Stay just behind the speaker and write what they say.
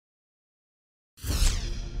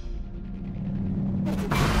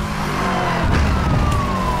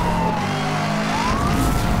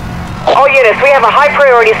Status, we have a high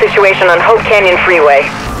priority situation on Hope Canyon Freeway.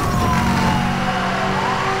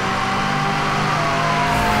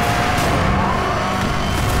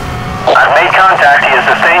 I've made contact. He has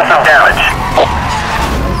sustained some damage.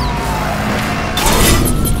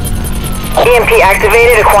 EMP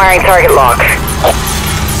activated, acquiring target lock.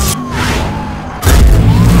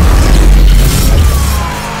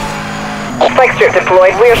 Spike strip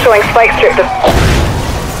deployed. We are showing spike strip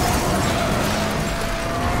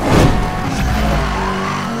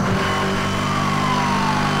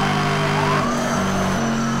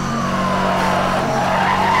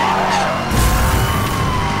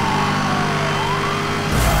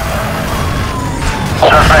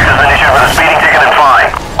Suspect has been issued with a speeding ticket and fine.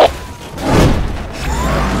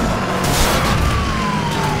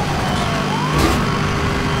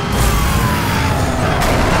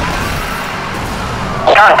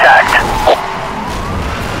 Contact.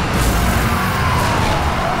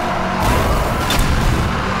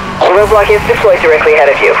 Roadblock is deployed directly ahead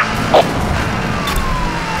of you.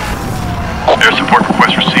 Air support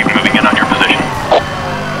request received. Moving in on your position.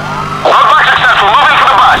 Roadblock successful. Moving for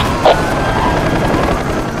the bus.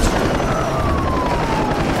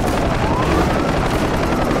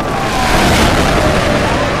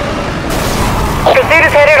 Pursuit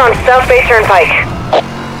is headed on South Bay Turnpike.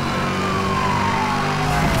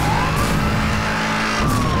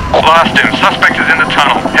 Lost him. Suspect is in the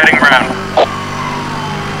tunnel. Heading round.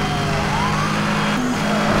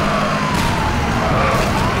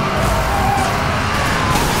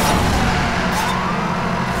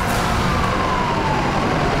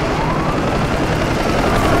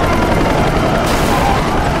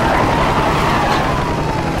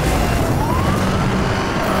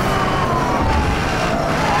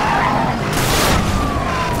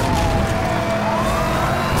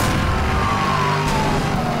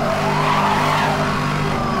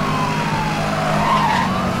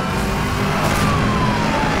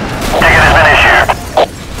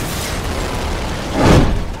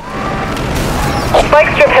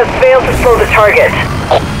 Spike strip has failed to slow the target.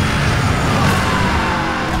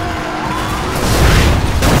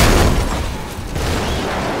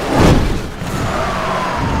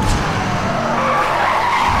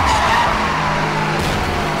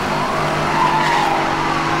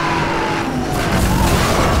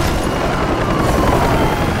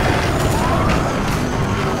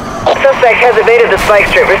 Suspect has evaded the spike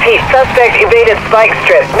strip. Repeat, suspect evaded spike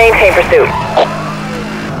strip. Maintain pursuit.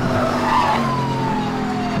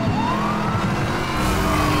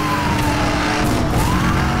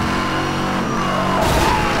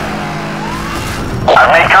 I've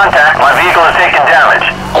made contact. My vehicle has taken damage.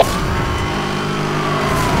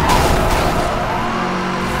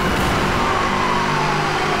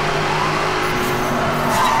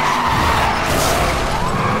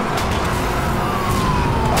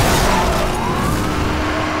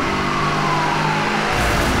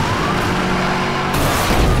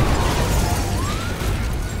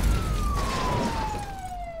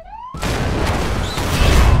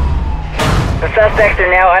 The suspects are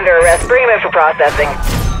now under arrest. Bring them in for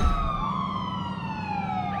processing.